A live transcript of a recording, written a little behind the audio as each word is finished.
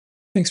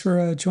Thanks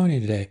for joining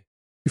today.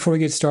 Before we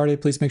get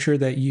started, please make sure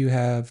that you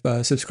have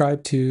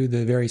subscribed to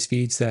the various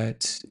feeds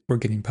that we're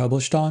getting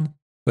published on,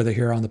 whether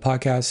here on the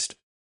podcast,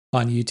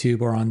 on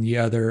YouTube, or on the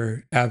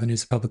other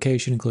avenues of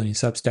publication, including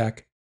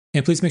Substack.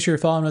 And please make sure you're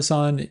following us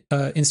on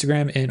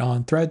Instagram and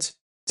on Threads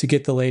to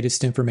get the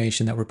latest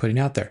information that we're putting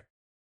out there.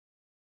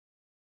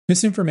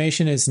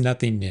 Misinformation is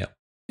nothing new.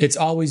 It's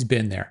always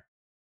been there.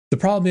 The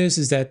problem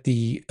is that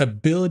the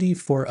ability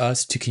for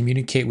us to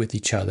communicate with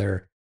each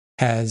other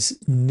has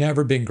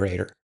never been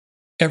greater.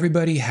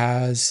 Everybody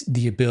has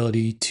the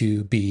ability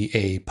to be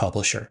a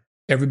publisher.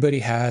 Everybody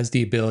has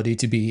the ability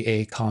to be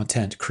a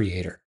content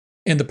creator.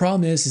 And the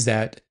problem is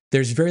that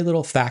there's very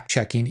little fact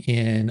checking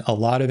in a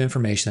lot of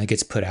information that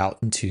gets put out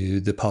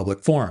into the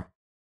public forum.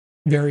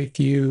 Very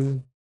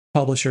few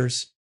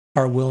publishers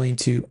are willing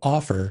to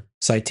offer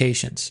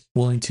citations,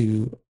 willing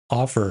to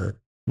offer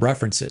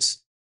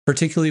references,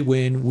 particularly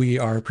when we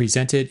are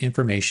presented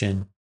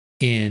information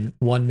in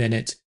 1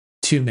 minute,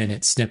 2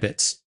 minute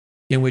snippets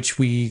in which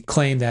we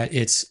claim that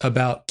it's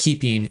about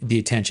keeping the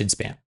attention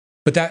span.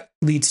 But that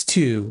leads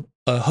to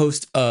a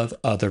host of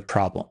other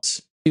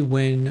problems.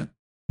 When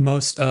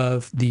most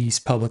of these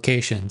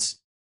publications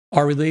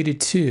are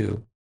related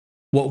to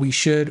what we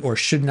should or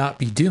should not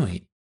be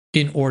doing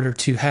in order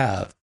to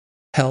have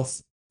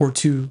health or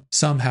to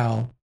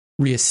somehow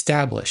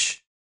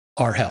reestablish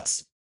our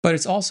health. But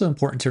it's also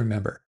important to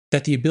remember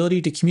that the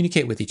ability to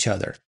communicate with each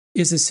other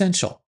is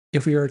essential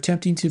if we are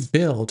attempting to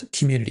build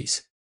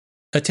communities,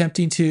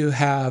 attempting to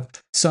have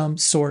some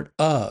sort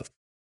of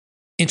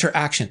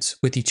interactions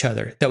with each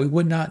other that we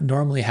would not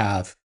normally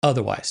have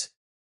otherwise,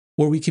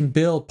 where we can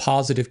build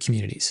positive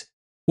communities,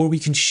 where we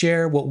can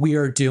share what we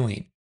are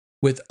doing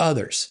with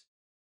others,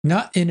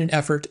 not in an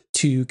effort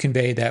to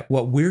convey that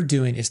what we're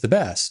doing is the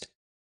best,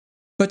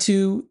 but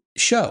to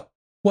show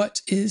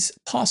what is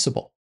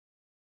possible.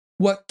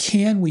 What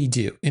can we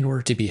do in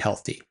order to be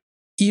healthy,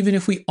 even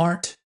if we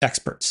aren't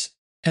experts?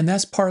 And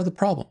that's part of the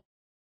problem.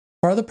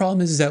 Part of the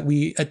problem is that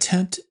we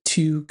attempt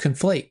to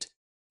conflate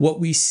what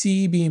we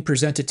see being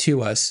presented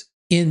to us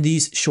in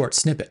these short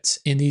snippets,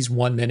 in these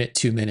 1 minute,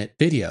 2 minute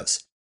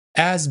videos,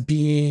 as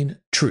being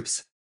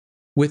truth,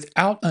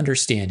 without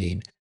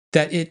understanding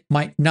that it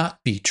might not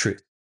be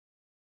truth.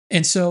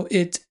 And so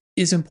it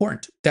is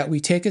important that we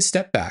take a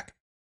step back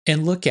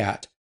and look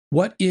at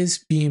what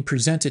is being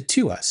presented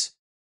to us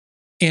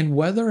and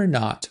whether or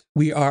not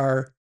we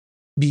are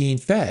being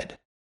fed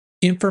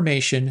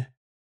information,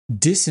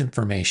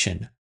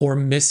 disinformation, or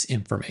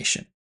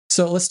misinformation.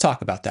 So let's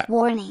talk about that.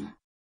 Warning.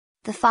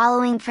 The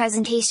following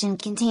presentation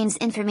contains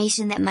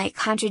information that might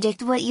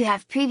contradict what you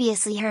have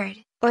previously heard,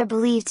 or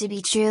believed to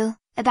be true,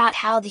 about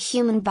how the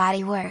human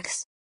body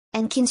works,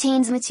 and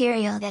contains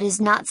material that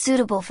is not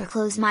suitable for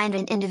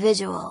closed-minded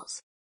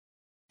individuals.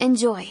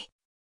 Enjoy.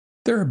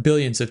 There are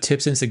billions of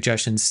tips and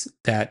suggestions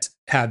that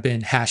have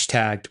been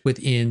hashtagged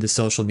within the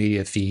social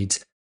media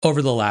feeds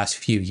over the last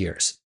few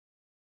years.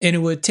 And it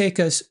would take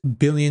us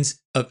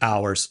billions of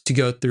hours to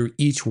go through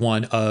each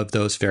one of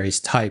those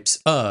various types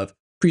of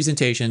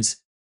presentations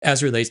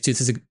as relates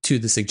to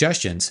the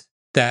suggestions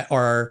that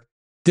are,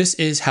 this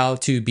is how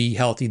to be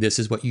healthy, this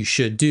is what you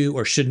should do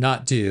or should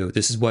not do,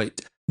 this is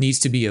what needs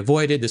to be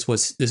avoided, this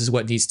is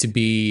what needs to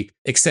be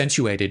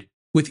accentuated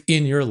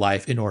within your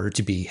life in order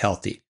to be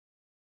healthy.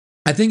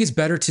 I think it's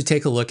better to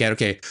take a look at,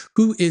 okay,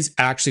 who is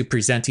actually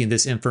presenting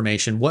this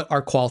information? What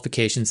are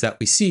qualifications that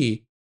we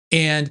see?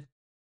 And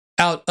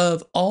out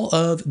of all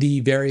of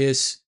the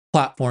various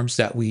platforms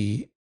that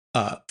we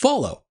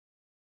follow,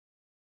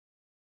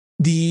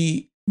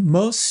 the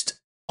most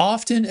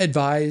often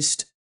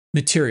advised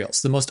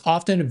materials, the most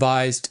often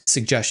advised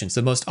suggestions,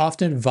 the most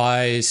often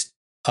advised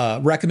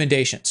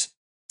recommendations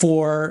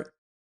for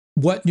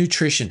what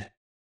nutrition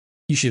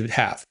you should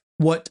have,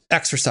 what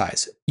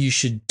exercise you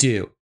should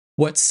do,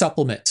 what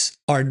supplements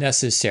are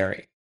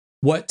necessary,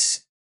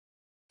 what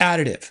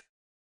additive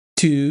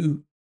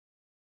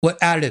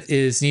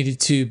is needed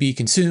to be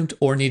consumed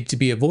or needed to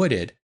be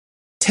avoided,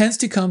 tends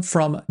to come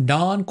from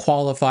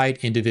non-qualified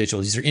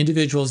individuals. These are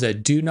individuals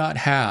that do not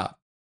have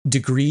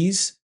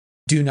degrees,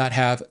 do not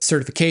have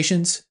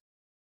certifications,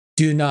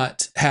 do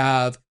not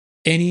have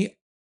any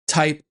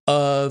type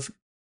of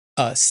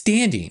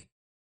standing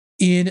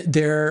in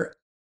their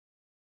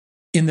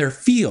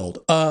field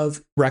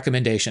of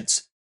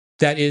recommendations.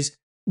 That is,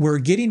 we're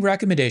getting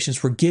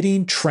recommendations, we're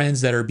getting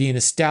trends that are being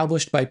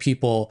established by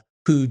people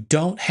who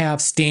don't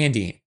have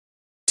standing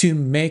to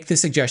make the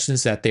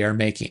suggestions that they are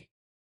making.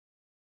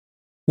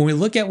 When we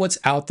look at what's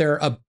out there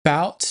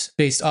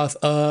based off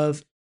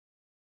of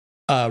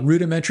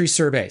rudimentary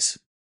surveys,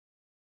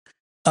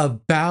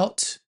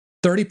 about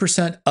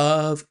 30%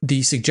 of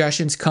the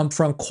suggestions come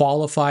from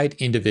qualified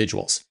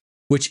individuals,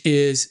 which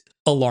is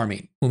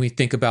alarming when we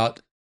think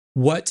about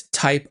what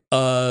type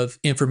of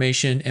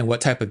information and what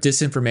type of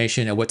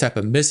disinformation and what type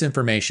of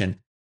misinformation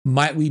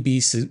might we be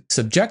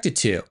subjected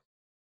to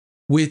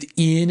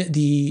within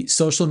the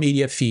social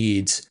media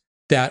feeds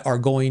that are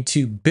going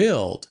to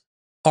build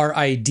our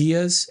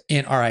ideas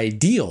and our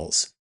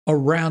ideals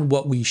around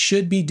what we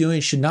should be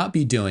doing, should not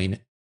be doing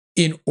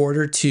in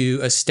order to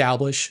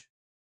establish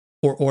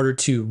or order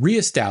to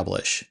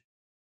reestablish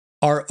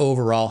our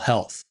overall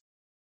health.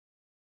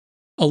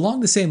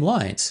 Along the same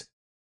lines,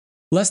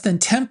 less than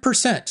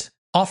 10%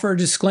 offer a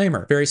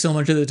disclaimer, very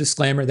similar to the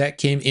disclaimer that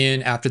came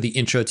in after the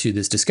intro to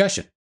this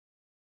discussion,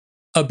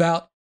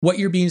 about what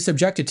you're being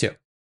subjected to.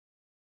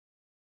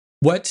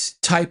 What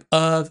type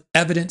of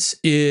evidence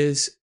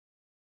is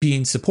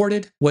being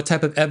supported? What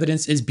type of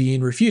evidence is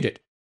being refuted?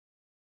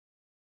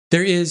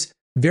 There is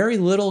very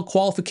little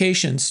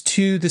qualifications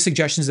to the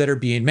suggestions that are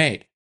being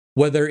made,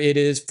 whether it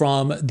is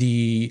from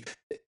the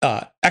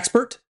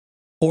expert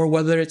or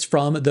whether it's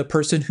from the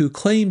person who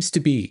claims to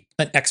be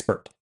an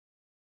expert.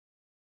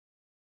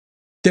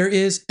 There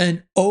is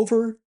an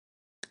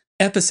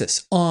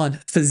overemphasis on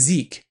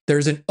physique.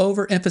 There's an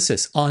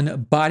overemphasis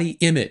on body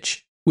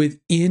image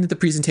within the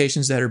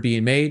presentations that are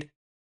being made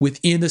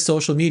within the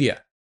social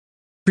media.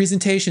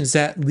 Presentations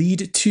that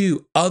lead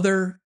to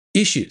other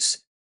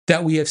issues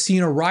that we have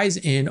seen a rise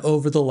in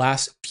over the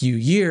last few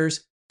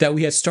years, that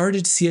we have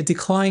started to see a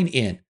decline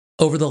in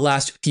over the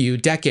last few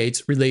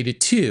decades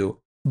related to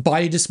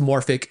body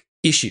dysmorphic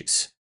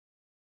issues.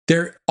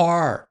 There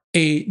are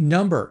a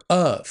number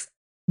of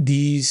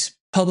these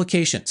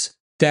publications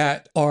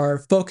that are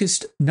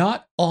focused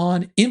not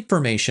on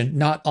information,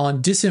 not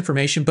on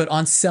disinformation, but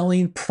on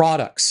selling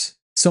products.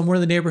 Somewhere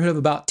in the neighborhood of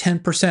about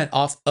 10%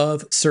 off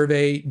of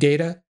survey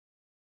data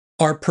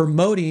are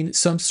promoting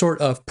some sort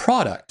of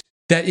product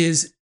that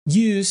is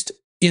used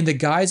in the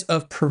guise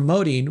of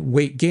promoting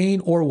weight gain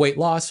or weight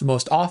loss,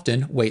 most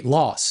often weight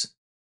loss.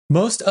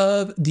 Most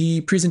of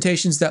the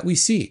presentations that we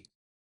see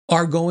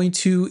are going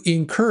to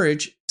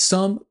encourage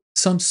some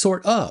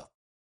sort of,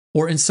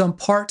 or in some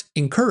part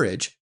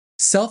encourage,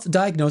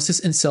 self-diagnosis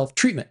and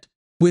self-treatment,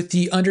 with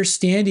the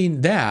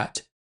understanding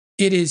that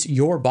it is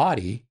your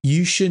body,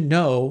 you should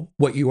know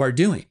what you are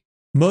doing.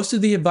 Most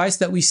of the advice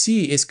that we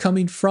see is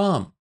coming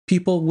from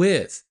people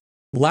with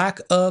lack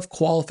of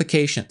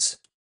qualifications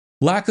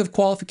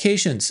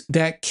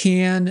that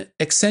can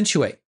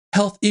accentuate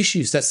health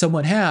issues that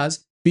someone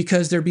has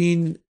because they're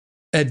being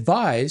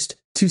advised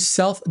to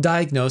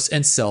self-diagnose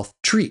and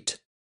self-treat.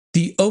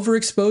 The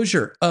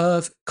overexposure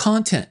of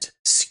content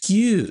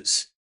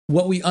skews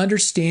what we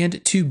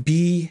understand to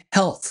be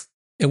health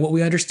and what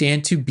we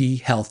understand to be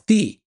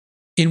healthy,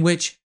 in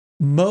which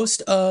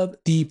most of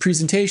the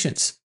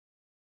presentations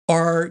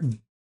are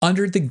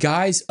under the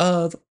guise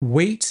of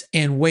weight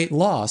and weight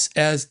loss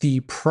as the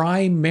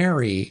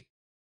primary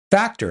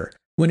factor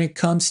when it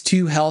comes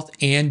to health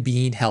and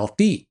being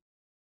healthy.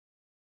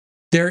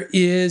 There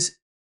is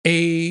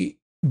a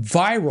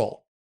viral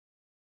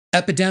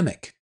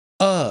epidemic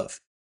of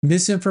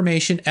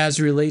misinformation as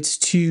it relates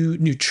to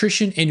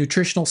nutrition and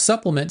nutritional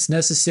supplements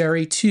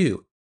necessary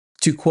to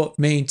quote,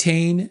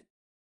 maintain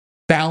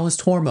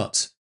balanced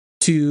hormones,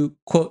 to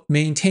quote,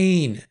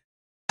 maintain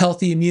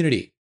healthy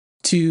immunity,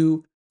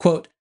 to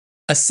quote,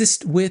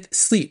 assist with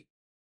sleep.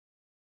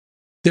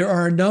 There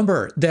are a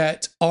number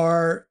that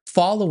are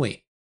following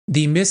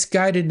the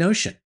misguided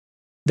notion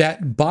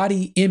that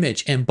body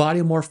image and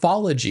body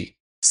morphology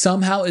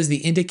somehow is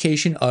the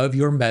indication of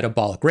your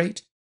metabolic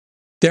rate.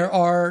 There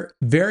are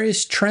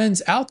various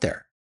trends out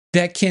there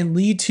that can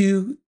lead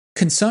to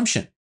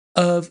consumption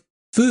of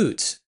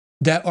foods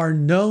that are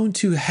known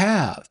to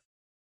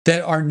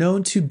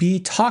be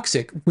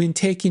toxic when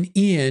taken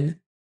in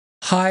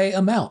high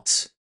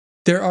amounts.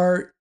 There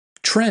are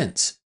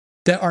trends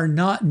that are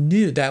not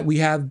new that we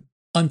have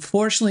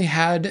unfortunately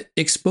had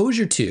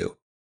exposure to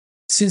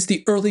since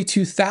the early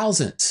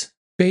 2000s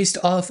based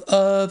off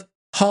of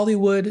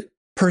Hollywood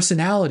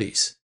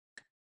personalities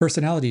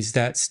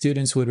that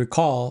students would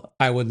recall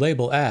I would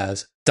label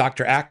as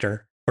Dr.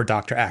 Actor or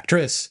Dr.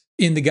 Actress,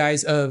 in the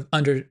guise of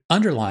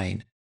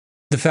underlying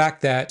the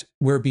fact that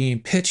we're being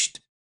pitched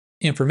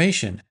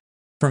information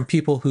from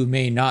people who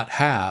may not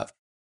have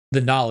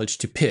the knowledge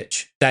to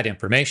pitch that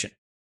information.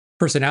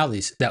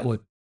 Personalities that would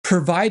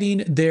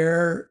providing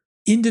their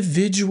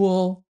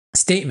individual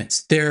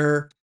statements,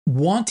 their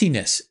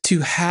wantingness to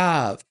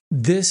have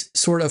this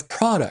sort of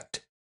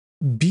product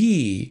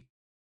be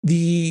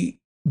the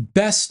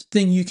best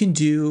thing you can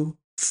do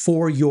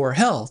for your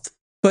health,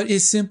 but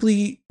is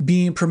simply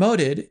being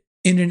promoted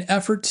in an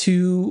effort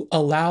to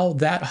allow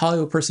that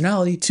Hollywood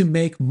personality to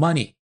make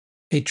money.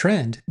 A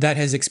trend that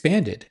has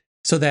expanded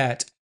so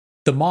that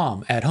the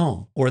mom at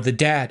home or the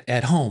dad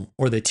at home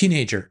or the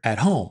teenager at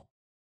home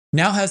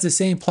now has the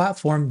same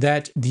platform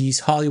that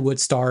these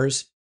Hollywood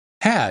stars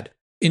had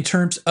in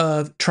terms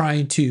of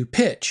trying to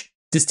pitch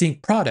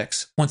distinct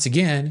products, once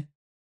again,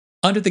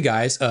 under the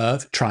guise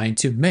of trying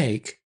to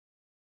make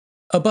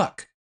a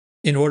buck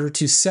in order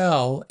to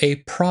sell a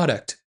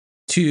product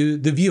to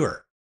the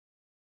viewer.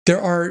 There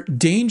are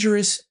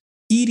dangerous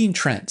eating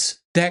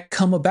trends that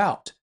come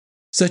about,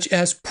 such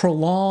as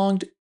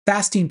prolonged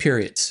fasting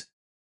periods,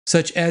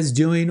 such as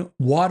doing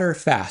water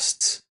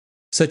fasts,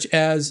 such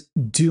as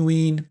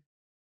doing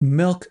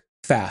milk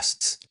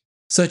fasts,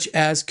 such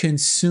as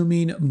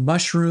consuming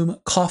mushroom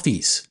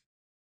coffees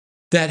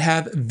that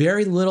have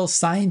very little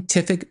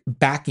scientific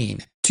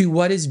backing to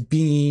what is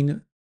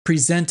being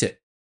presented.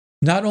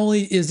 Not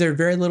only is there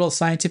very little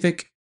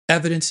scientific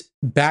evidence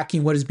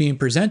backing what is being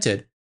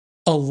presented,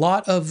 a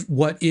lot of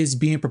what is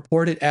being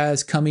purported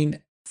as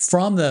coming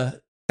from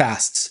the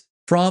fasts,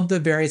 from the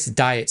various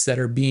diets that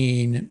are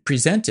being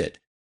presented,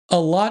 a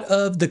lot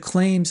of the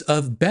claims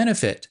of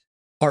benefit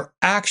are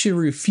actually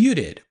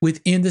refuted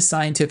within the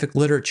scientific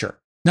literature.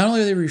 Not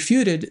only are they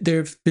refuted,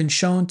 they've been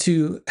shown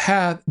to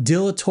have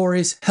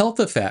deleterious health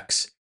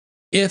effects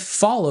if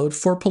followed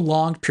for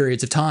prolonged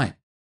periods of time.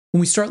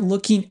 When we start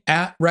looking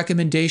at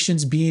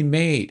recommendations being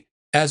made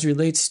as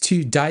relates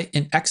to diet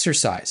and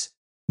exercise,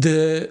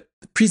 the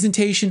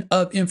presentation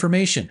of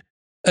information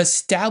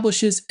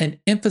establishes and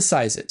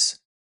emphasizes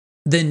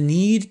the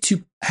need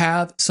to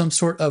have some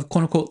sort of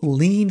quote unquote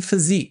lean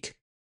physique,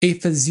 a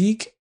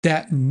physique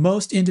that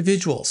most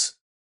individuals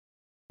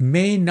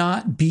may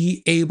not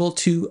be able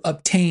to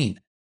obtain,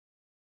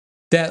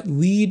 that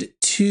lead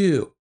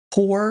to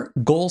poor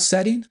goal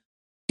setting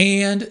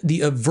and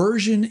the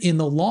aversion in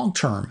the long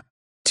term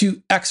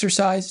to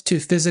exercise, to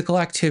physical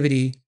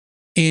activity,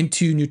 and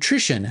to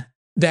nutrition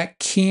that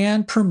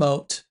can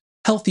promote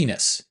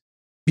healthiness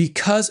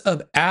because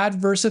of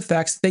adverse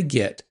effects they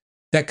get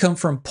that come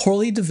from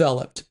poorly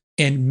developed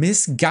and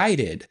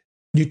misguided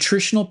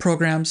nutritional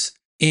programs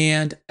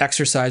and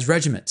exercise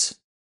regimens.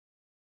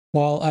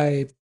 While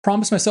I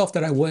promised myself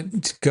that I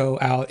wouldn't go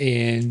out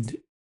and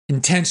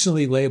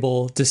intentionally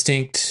label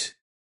distinct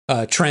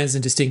trends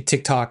and distinct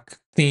TikTok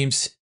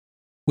themes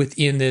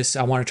within this,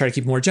 I want to try to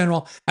keep it more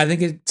general. I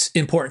think it's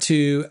important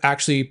to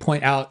actually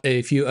point out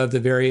a few of the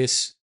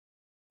various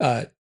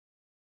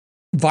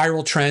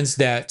viral trends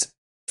that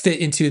fit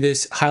into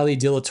this highly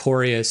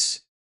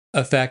deleterious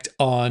effect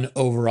on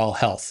overall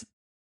health.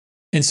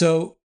 And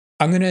so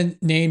I'm going to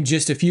name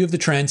just a few of the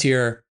trends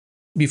here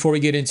before we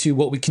get into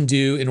what we can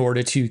do in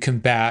order to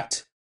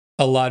combat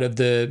a lot of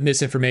the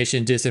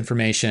misinformation,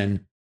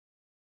 disinformation,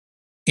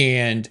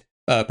 and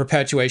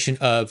perpetuation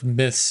of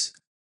myths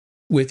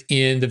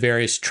within the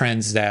various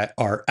trends that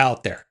are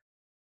out there.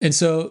 And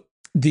so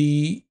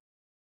the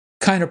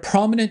kind of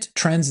prominent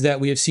trends that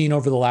we have seen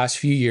over the last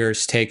few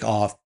years take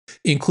off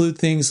include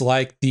things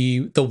like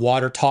the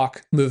water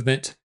talk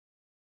movement,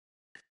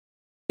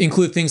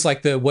 include things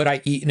like the what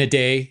I eat in a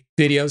day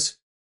videos,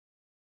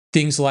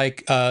 things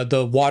like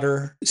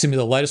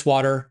the lettuce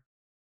water,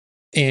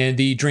 and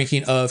the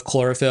drinking of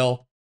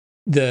chlorophyll,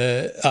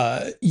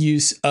 the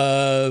use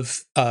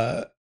of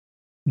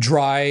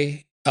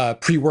dry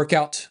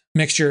pre-workout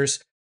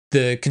mixtures,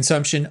 the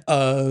consumption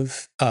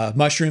of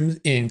mushrooms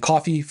in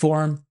coffee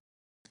form.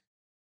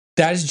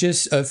 That is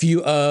just a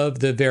few of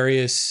the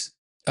various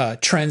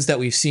trends that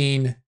we've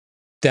seen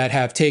that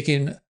have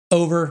taken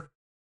over.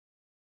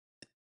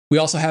 We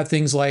also have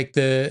things like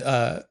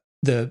the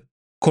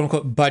quote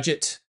unquote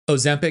budget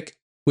Ozempic,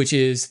 which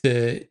is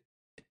the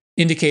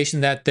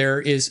indication that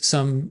there is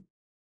some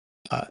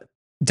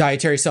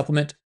dietary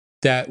supplement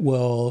that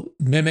will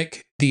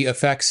mimic the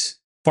effects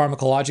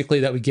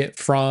pharmacologically that we get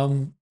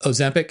from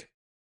Ozempic.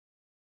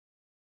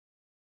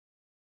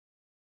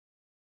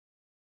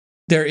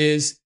 There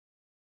is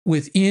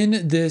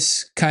within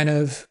this kind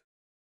of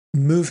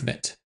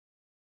movement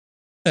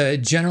a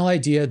general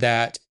idea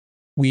that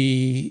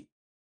we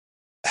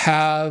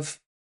have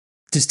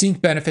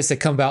distinct benefits that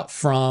come about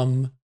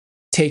from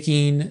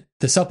taking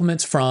the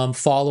supplements, from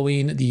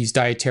following these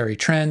dietary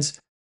trends,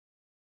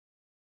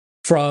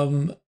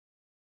 from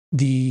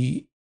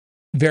the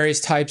various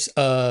types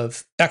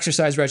of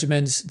exercise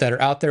regimens that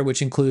are out there,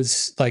 which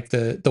includes like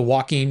the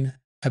walking,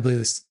 I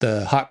believe it's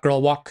the hot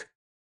girl walk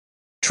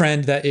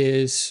trend that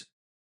is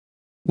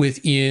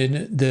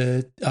within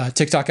the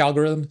TikTok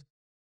algorithm.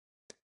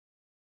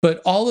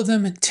 But all of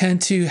them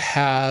tend to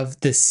have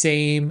the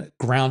same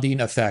grounding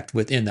effect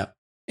within them.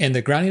 And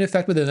the grounding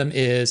effect within them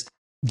is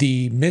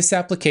the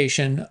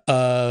misapplication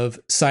of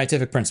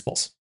scientific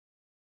principles.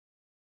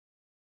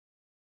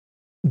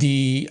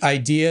 The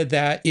idea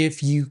that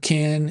if you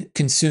can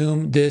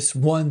consume this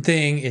one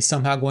thing is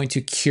somehow going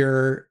to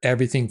cure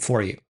everything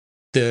for you.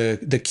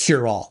 The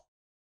cure-all.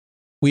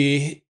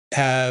 We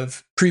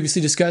have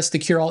previously discussed the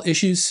cure-all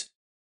issues.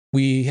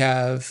 We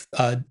have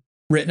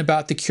written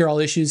about the cure-all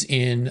issues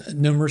in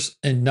numbers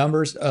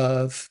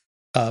of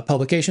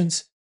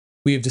publications.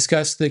 We have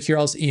discussed the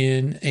cure-alls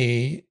in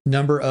a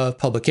number of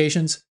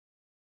publications.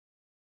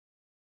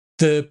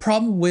 The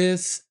problem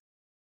with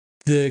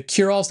the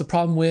cure-alls, the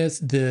problem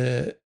with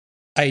the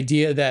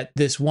idea that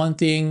this one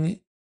thing,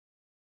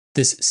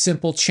 this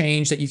simple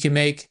change that you can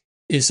make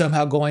is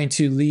somehow going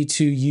to lead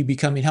to you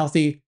becoming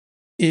healthy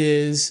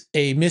is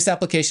a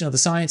misapplication of the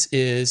science,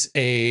 is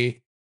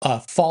a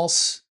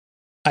false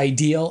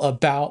ideal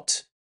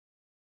about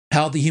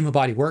how the human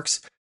body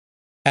works,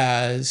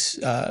 as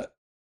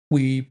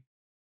we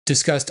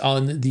discussed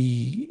on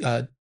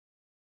the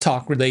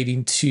talk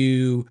relating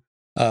to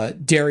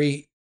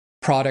dairy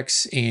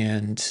products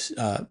and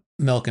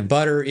milk and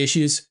butter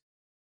issues.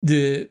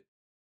 The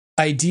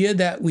idea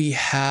that we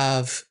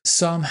have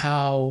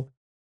somehow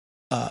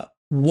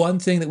one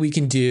thing that we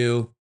can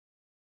do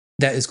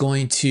that is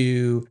going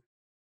to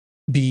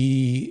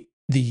be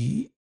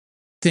the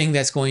thing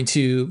that's going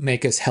to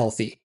make us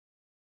healthy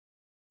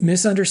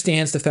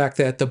misunderstands the fact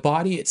that the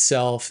body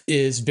itself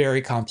is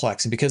very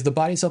complex. And because the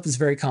body itself is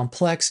very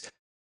complex,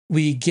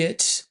 we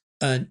get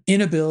an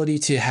inability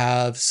to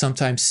have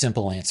sometimes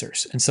simple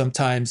answers. And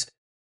sometimes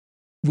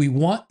we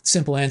want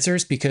simple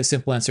answers because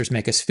simple answers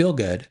make us feel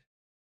good.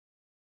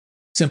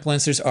 Simple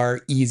answers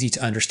are easy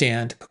to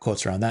understand, put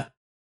quotes around that.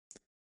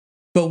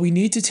 But we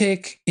need to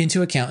take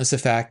into account is the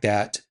fact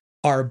that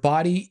our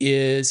body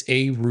is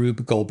a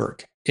Rube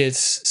Goldberg.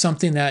 It's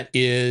something that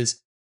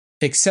is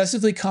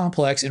excessively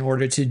complex in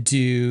order to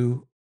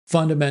do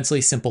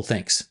fundamentally simple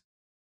things.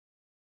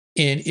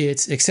 And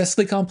it's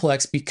excessively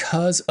complex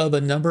because of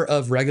a number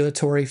of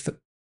regulatory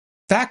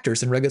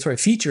factors and regulatory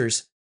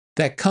features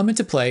that come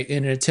into play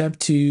in an attempt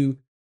to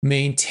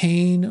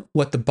maintain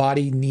what the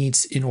body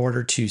needs in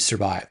order to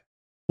survive.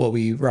 What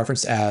we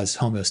reference as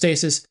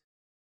homeostasis,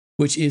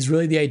 which is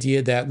really the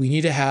idea that we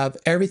need to have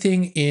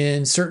everything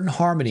in certain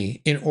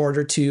harmony in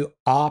order to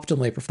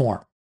optimally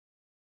perform.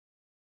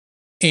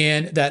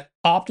 And that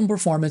optimal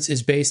performance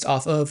is based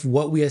off of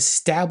what we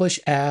establish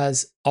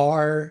as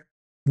our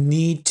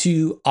need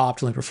to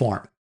optimally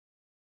perform.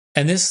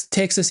 And this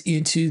takes us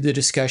into the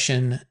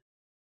discussion,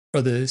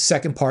 or the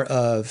second part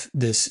of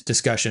this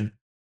discussion,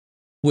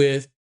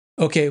 with,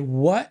 okay,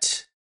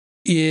 what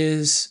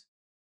is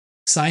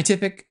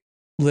scientific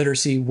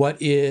literacy?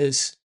 What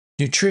is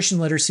nutrition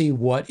literacy?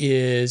 What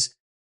is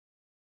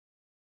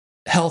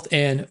health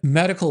and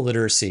medical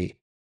literacy?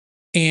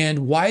 And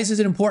why is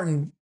it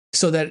important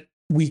so that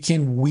we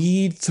can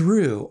weed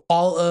through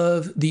all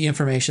of the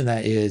information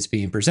that is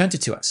being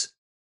presented to us?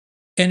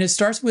 And it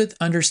starts with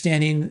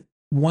understanding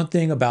one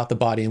thing about the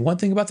body. And one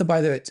thing about the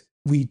body that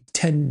we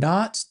tend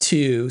not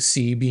to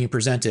see being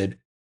presented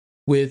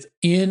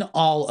within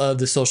all of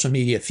the social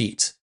media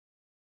feeds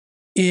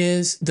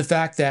is the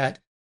fact that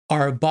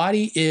our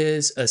body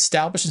is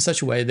established in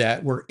such a way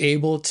that we're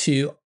able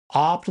to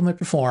optimally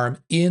perform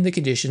in the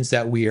conditions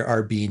that we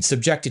are being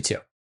subjected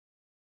to.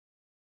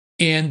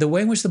 And the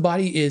way in which the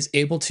body is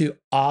able to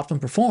optimally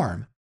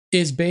perform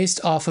is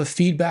based off of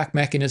feedback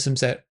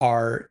mechanisms that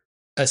are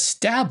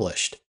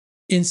established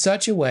in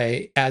such a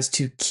way as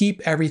to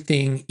keep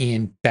everything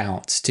in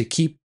balance, to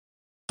keep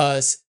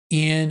us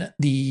in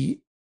the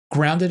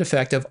grounded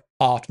effect of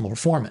optimal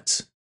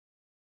performance.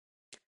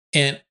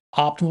 And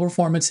optimal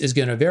performance is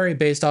going to vary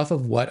based off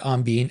of what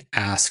I'm being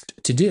asked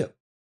to do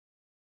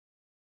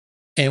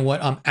and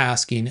what I'm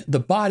asking the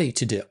body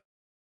to do,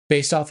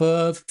 based off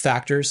of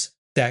factors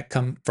that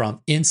come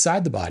from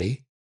inside the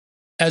body,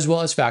 as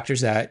well as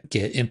factors that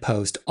get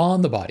imposed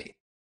on the body.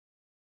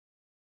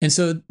 And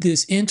so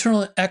this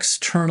internal and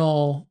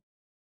external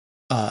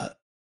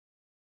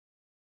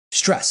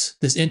stress,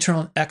 this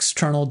internal and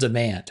external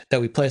demand that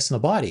we place on the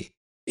body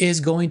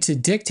is going to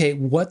dictate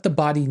what the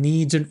body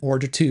needs in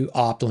order to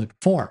optimally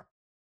perform.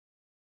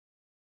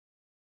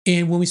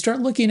 And when we start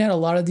looking at a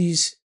lot of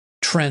these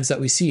trends that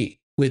we see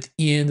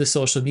within the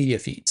social media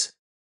feeds,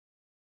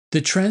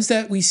 the trends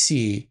that we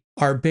see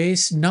are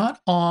based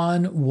not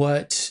on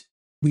what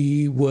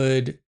we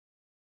would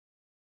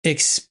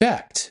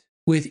expect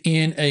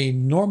within a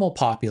normal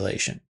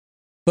population,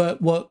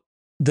 but what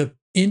the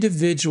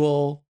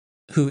individual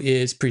who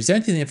is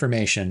presenting the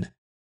information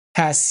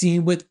has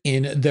seen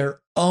within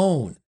their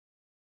own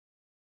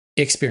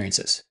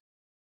experiences,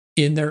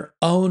 in their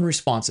own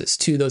responses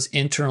to those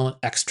internal and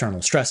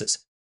external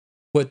stresses.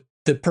 What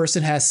the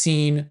person has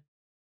seen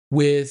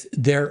with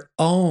their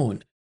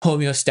own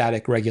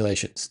homeostatic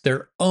regulations,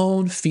 their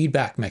own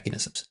feedback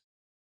mechanisms.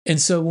 And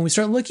so when we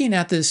start looking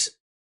at this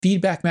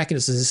feedback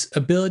mechanism, this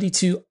ability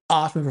to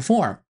optimally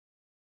perform,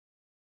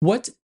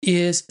 what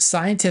is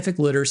scientific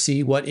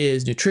literacy? What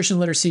is nutrition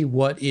literacy?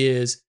 What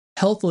is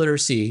health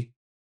literacy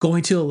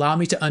going to allow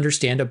me to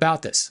understand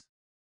about this?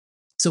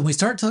 So when we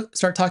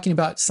start talking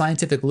about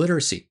scientific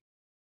literacy,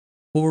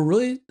 what we're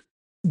really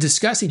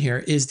discussing here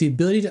is the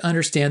ability to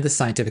understand the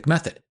scientific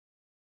method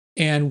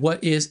and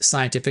what is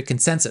scientific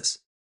consensus.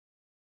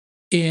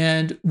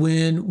 And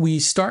when we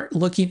start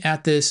looking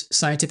at this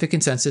scientific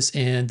consensus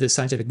and the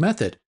scientific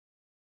method,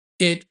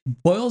 it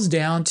boils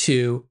down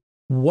to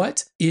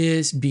what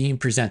is being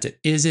presented.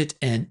 Is it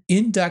an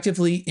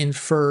inductively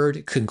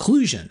inferred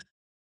conclusion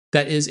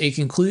that is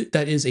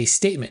a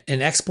statement,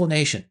 an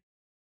explanation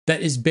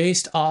that is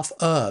based off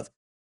of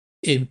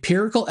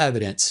empirical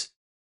evidence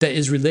that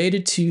is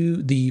related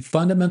to the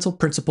fundamental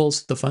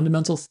principles, the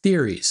fundamental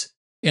theories,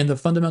 and the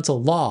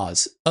fundamental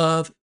laws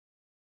of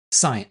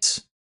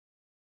science?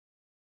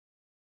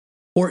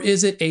 Or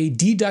is it a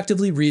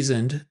deductively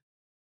reasoned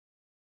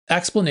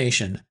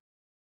explanation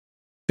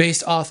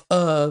based off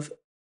of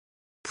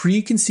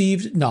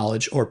preconceived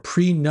knowledge or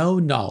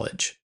pre-known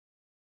knowledge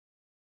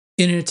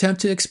in an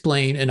attempt to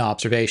explain an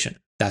observation?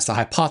 That's the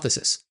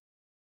hypothesis.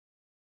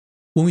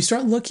 When we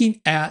start looking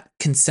at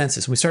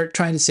consensus, we start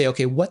trying to say,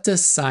 okay, what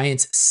does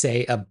science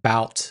say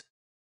about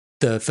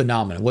the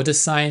phenomenon? What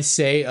does science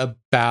say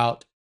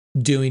about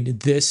doing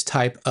this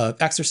type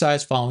of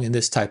exercise, following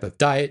this type of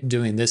diet,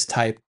 doing this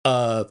type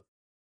of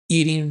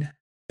eating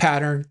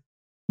pattern,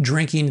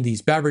 drinking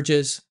these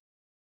beverages?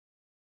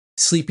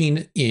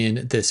 sleeping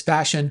in this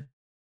fashion.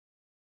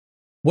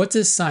 What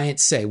does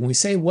science say? When we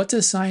say, what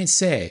does science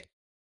say?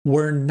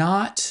 We're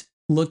not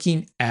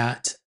looking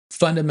at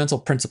fundamental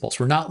principles.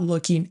 We're not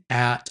looking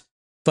at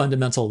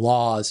fundamental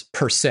laws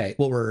per se.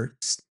 What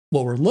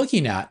we're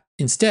looking at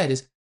instead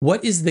is,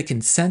 what is the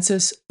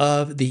consensus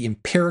of the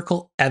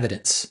empirical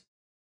evidence?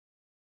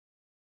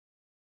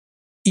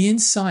 In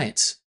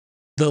science,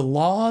 the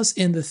laws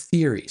and the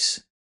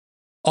theories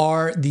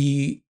are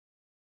the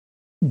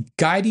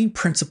guiding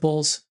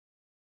principles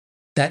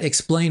that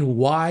explain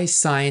why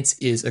science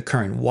is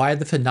occurring, why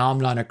the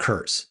phenomenon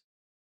occurs.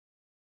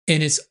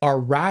 And it's our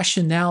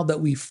rationale that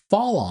we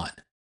fall on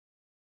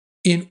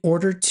in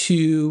order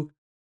to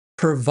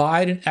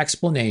provide an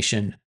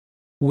explanation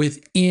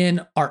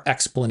within our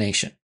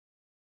explanation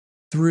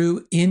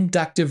through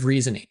inductive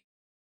reasoning,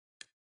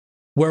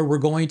 where we're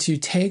going to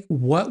take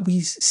what we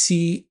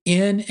see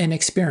in an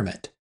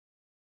experiment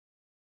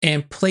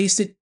and place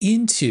it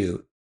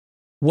into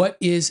what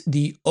is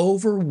the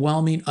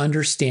overwhelming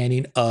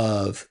understanding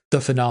of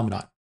the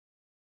phenomenon.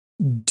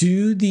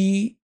 Do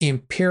the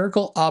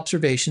empirical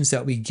observations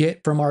that we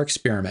get from our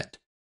experiment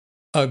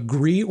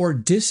agree or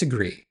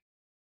disagree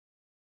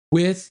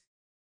with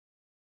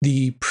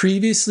the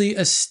previously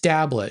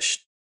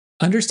established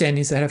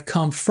understandings that have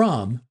come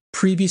from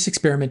previous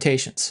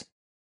experimentations?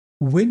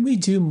 When we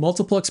do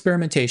multiple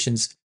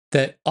experimentations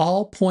that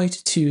all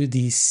point to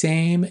the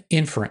same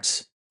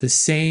inference, the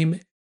same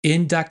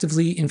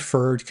inductively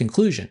inferred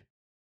conclusion,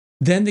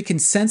 then the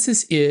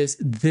consensus is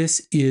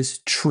this is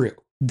true.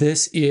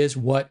 This is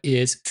what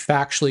is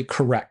factually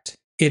correct.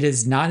 It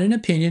is not an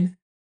opinion.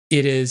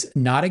 It is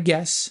not a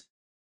guess.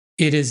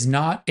 It is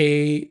not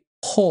a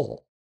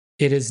poll.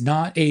 It is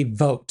not a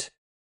vote.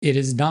 It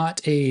is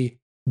not a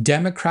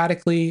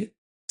democratically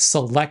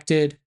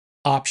selected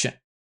option.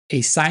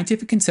 A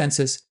scientific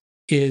consensus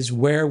is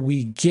where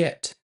we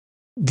get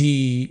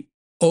the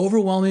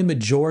overwhelming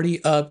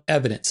majority of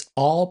evidence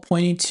all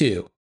pointing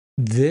to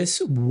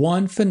this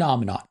one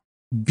phenomenon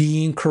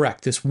being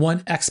correct, this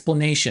one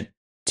explanation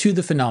to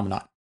the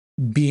phenomenon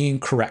being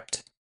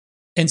correct.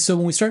 And so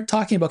when we start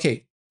talking about,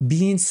 okay,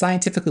 being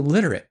scientifically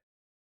literate,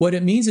 what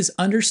it means is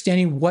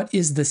understanding what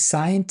is the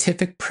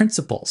scientific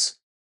principles,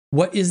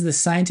 what is the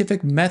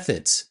scientific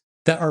methods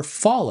that are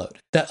followed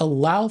that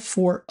allow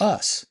for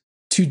us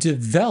to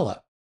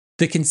develop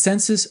the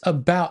consensus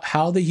about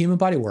how the human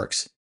body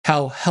works,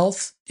 how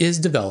health is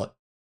developed,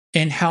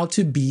 and how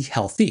to be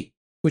healthy,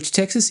 which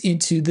takes us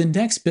into the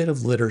next bit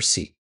of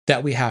literacy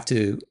that we have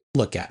to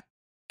look at.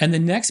 And the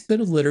next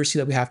bit of literacy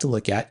that we have to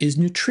look at is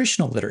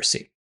nutritional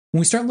literacy. When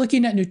we start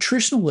looking at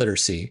nutritional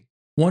literacy,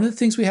 one of the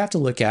things we have to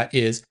look at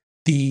is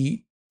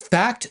the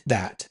fact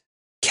that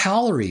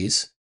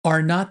calories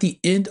are not the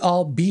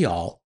end-all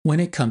be-all when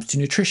it comes to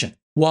nutrition.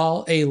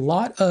 While a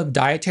lot of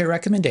dietary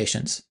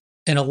recommendations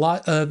and a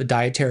lot of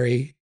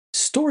dietary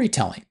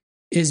storytelling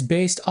is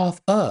based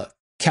off of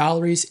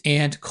calories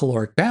and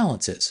caloric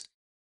balances,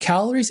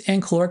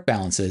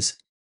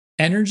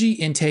 energy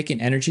intake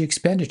and energy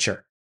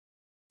expenditure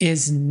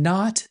is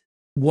not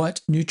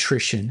what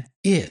nutrition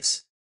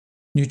is.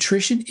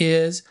 Nutrition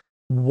is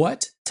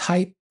what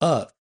type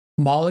of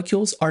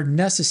molecules are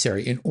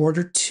necessary in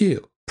order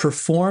to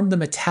perform the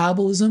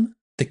metabolism,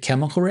 the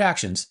chemical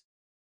reactions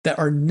that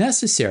are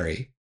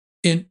necessary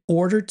in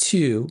order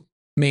to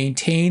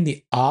maintain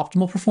the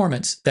optimal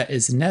performance that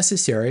is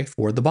necessary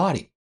for the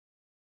body.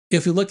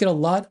 If we look at a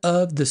lot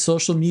of the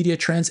social media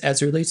trends as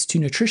it relates to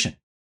nutrition,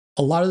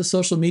 a lot of the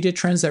social media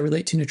trends that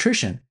relate to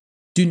nutrition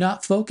do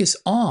not focus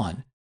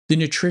on the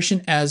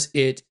nutrition as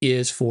it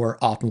is for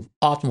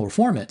optimal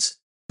performance,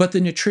 but the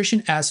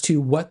nutrition as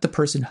to what the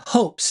person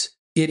hopes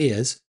it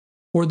is,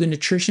 or the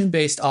nutrition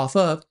based off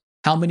of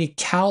how many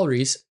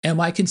calories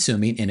am I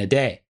consuming in a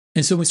day.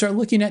 And so when we start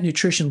looking at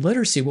nutrition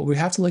literacy, what we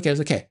have to look at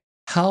is, okay,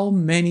 how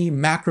many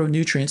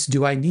macronutrients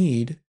do I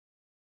need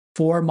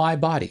for my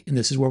body? And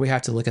this is where we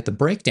have to look at the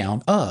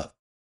breakdown of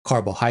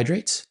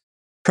carbohydrates,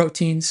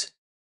 proteins,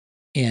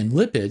 and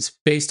lipids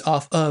based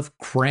off of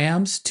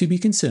grams to be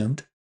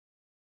consumed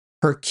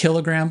per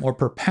kilogram or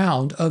per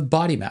pound of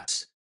body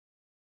mass.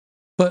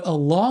 But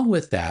along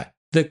with that,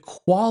 the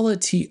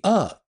quality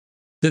of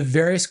the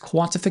various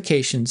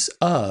quantifications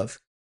of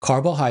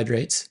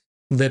carbohydrates,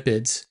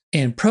 lipids,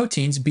 and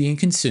proteins being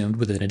consumed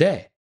within a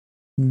day.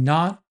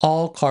 Not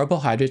all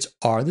carbohydrates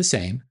are the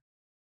same.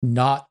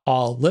 Not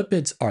all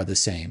lipids are the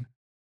same.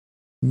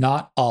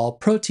 Not all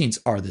proteins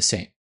are the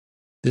same.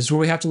 This is where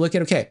we have to look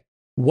at, okay,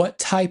 what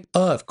type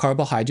of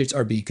carbohydrates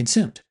are being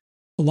consumed?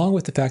 Along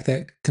with the fact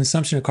that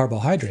consumption of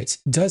carbohydrates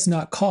does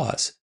not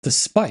cause the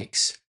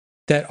spikes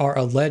that are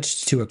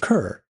alleged to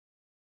occur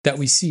that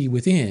we see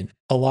within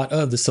a lot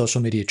of the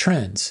social media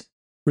trends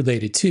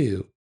related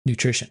to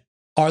nutrition.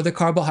 Are the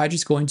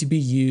carbohydrates going to be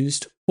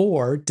used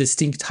for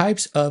distinct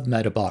types of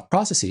metabolic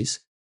processes?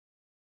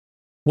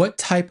 What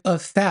type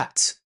of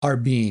fats are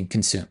being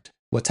consumed?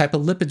 What type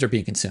of lipids are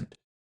being consumed?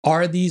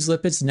 Are these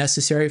lipids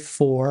necessary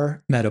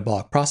for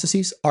metabolic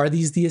processes? Are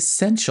these the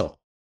essential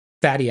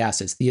fatty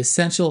acids, the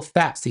essential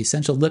fats, the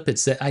essential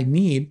lipids that I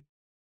need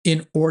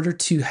in order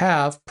to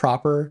have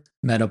proper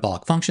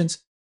metabolic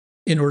functions,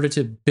 in order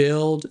to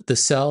build the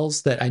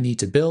cells that I need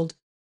to build,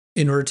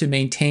 in order to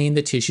maintain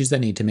the tissues that I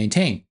need to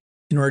maintain,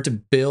 in order to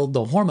build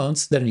the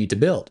hormones that I need to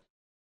build.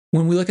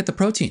 When we look at the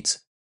proteins,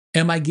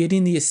 am I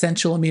getting the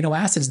essential amino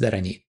acids that I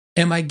need?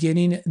 Am I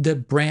getting the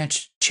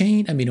branch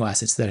chain amino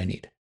acids that I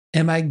need?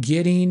 Am I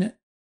getting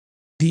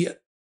the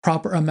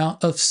proper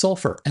amount of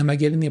sulfur? Am I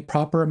getting the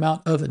proper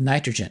amount of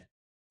nitrogen?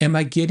 Am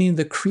I getting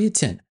the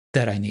creatine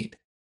that I need?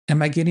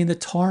 Am I getting the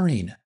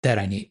taurine that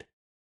I need?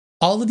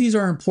 All of these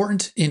are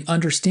important in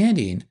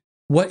understanding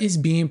what is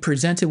being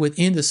presented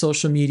within the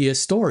social media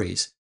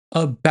stories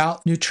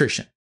about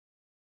nutrition.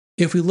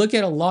 If we look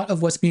at a lot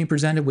of what's being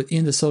presented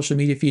within the social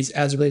media feeds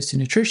as it relates to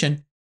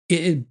nutrition,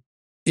 it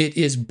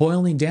is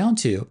boiling down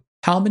to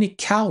how many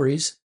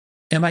calories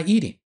am I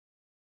eating?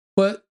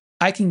 But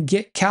I can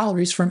get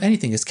calories from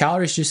anything. Is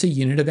calories just a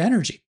unit of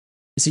energy?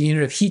 It's a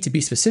unit of heat, to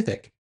be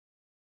specific.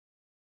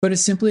 But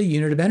it's simply a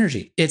unit of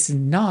energy. It's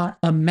not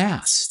a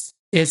mass.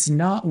 It's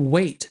not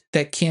weight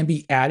that can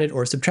be added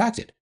or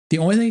subtracted. The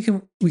only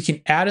thing we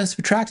can add and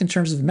subtract in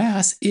terms of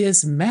mass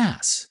is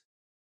mass.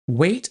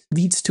 Weight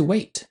leads to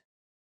weight.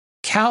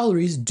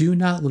 Calories do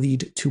not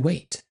lead to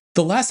weight.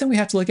 The last thing we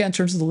have to look at in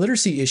terms of the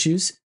literacy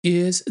issues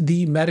is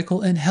the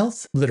medical and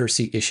health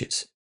literacy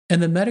issues.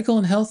 And the medical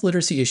and health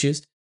literacy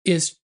issues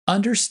is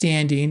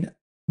understanding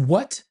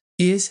what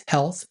is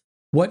health,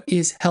 what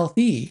is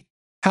healthy,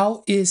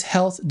 how is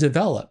health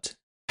developed,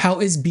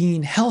 how is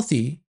being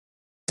healthy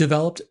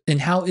developed,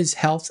 and how is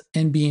health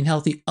and being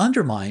healthy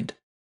undermined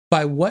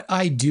by what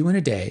I do in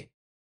a day,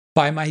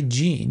 by my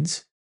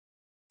genes,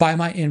 by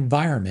my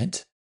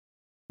environment,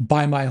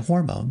 by my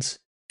hormones.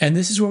 And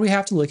this is where we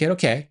have to look at,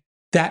 okay,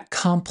 that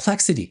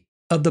complexity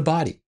of the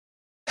body.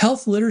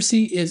 Health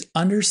literacy is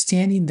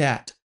understanding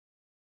that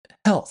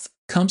health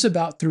comes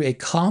about through a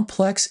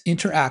complex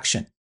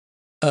interaction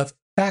of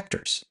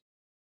factors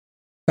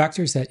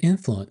that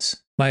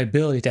influence my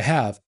ability to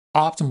have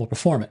optimal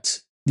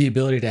performance, the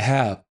ability to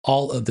have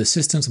all of the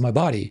systems of my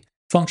body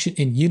function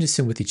in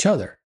unison with each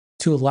other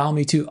to allow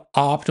me to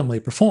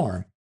optimally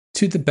perform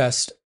to the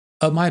best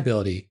of my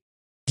ability,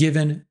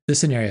 given the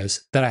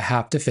scenarios that I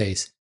have to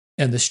face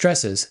and the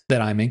stresses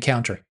that I'm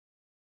encountering.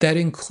 That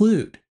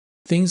include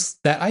things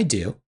that I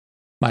do,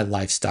 my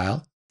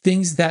lifestyle,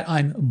 things that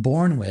I'm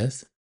born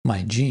with,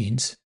 my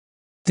genes,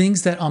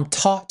 things that I'm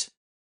taught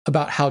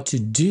about how to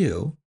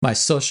do, my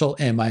social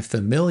and my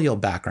familial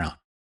background,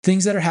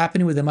 things that are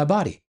happening within my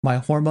body, my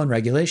hormone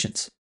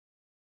regulations.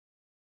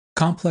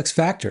 Complex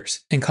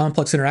factors and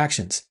complex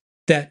interactions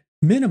that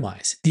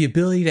minimize the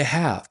ability to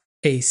have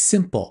a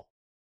simple,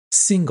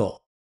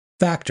 single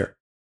factor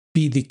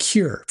be the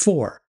cure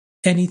for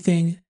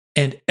anything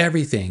and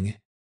everything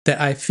that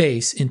I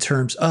face in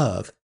terms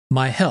of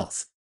my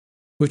health,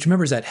 which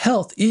remembers that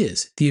health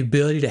is the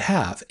ability to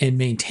have and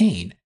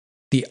maintain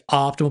the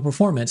optimal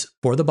performance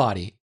for the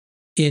body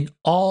in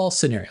all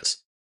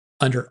scenarios,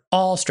 under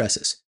all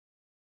stresses,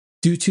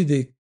 due to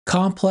the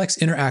complex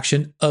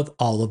interaction of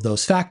all of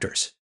those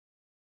factors.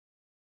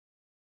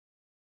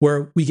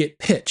 Where we get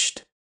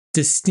pitched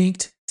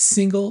distinct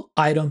single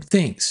item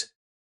things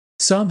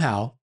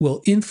somehow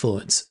will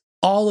influence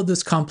all of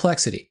this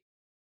complexity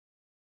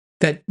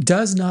that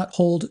does not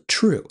hold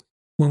true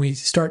when we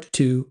start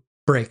to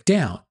break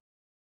down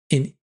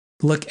and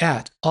look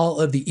at all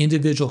of the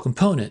individual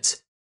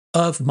components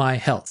of my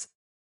health.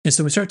 And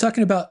so when we start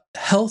talking about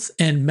health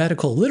and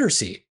medical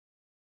literacy,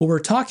 what we're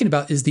talking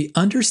about is the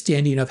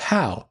understanding of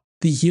how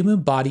the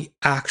human body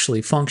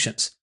actually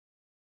functions.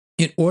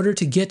 In order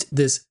to get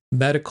this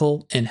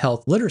medical and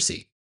health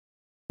literacy,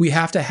 we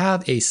have to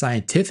have a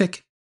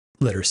scientific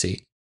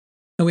literacy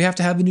and we have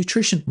to have a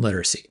nutrition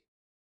literacy.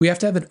 We have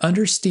to have an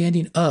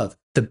understanding of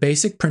the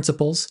basic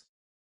principles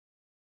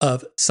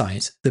of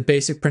science, the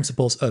basic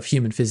principles of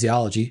human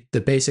physiology,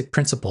 the basic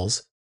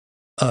principles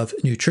of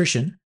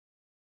nutrition,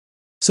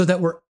 so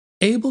that we're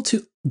able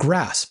to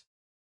grasp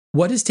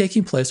what is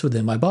taking place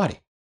within my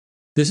body.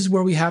 This is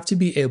where we have to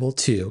be able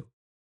to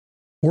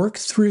work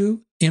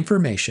through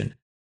information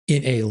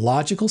in a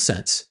logical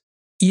sense,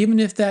 even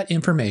if that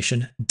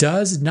information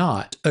does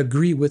not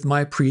agree with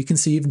my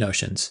preconceived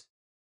notions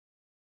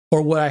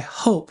or what I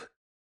hope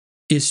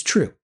is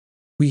true.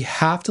 We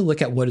have to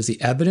look at what does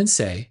the evidence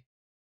say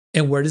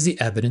and where does the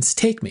evidence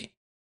take me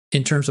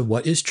in terms of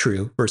what is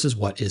true versus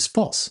what is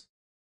false.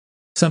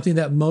 Something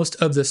that most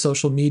of the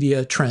social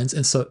media trends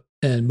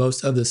and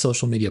most of the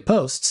social media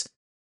posts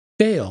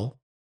fail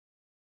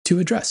to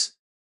address.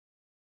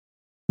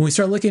 When we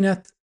start looking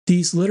at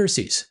these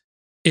literacies,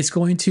 it's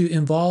going to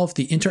involve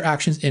the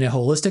interactions in a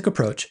holistic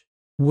approach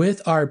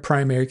with our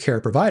primary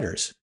care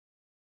providers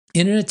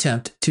in an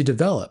attempt to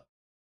develop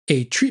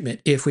a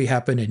treatment if we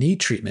happen to need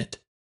treatment,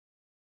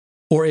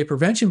 or a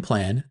prevention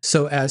plan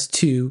so as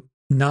to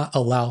not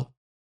allow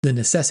the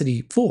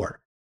necessity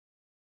for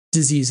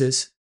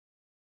diseases,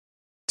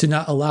 to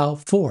not allow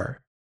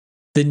for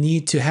the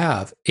need to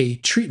have a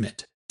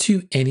treatment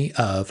to any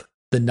of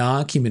the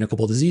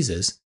non-communicable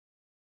diseases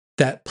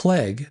that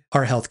plague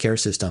our healthcare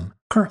system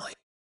currently.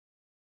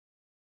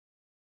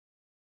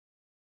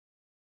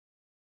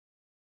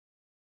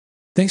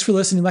 Thanks for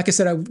listening. Like I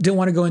said, I didn't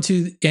want to go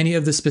into any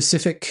of the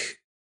specific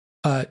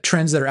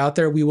trends that are out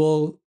there. We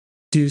will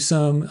do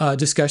some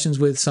discussions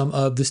with some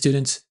of the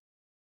students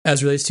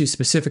as relates to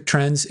specific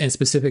trends and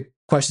specific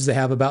questions they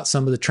have about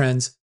some of the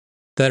trends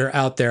that are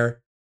out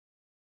there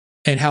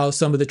and how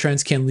some of the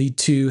trends can lead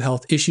to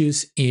health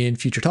issues in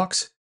future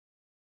talks.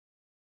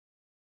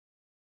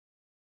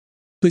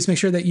 Please make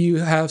sure that you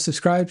have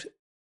subscribed.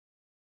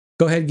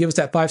 Go ahead and give us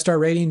that 5-star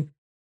rating.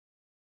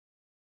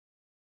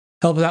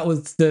 Help us out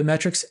with the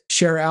metrics.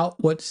 Share out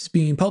what's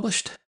being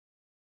published.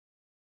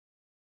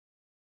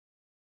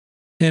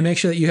 And make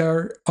sure that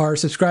you are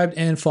subscribed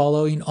and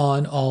following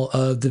on all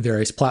of the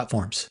various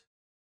platforms.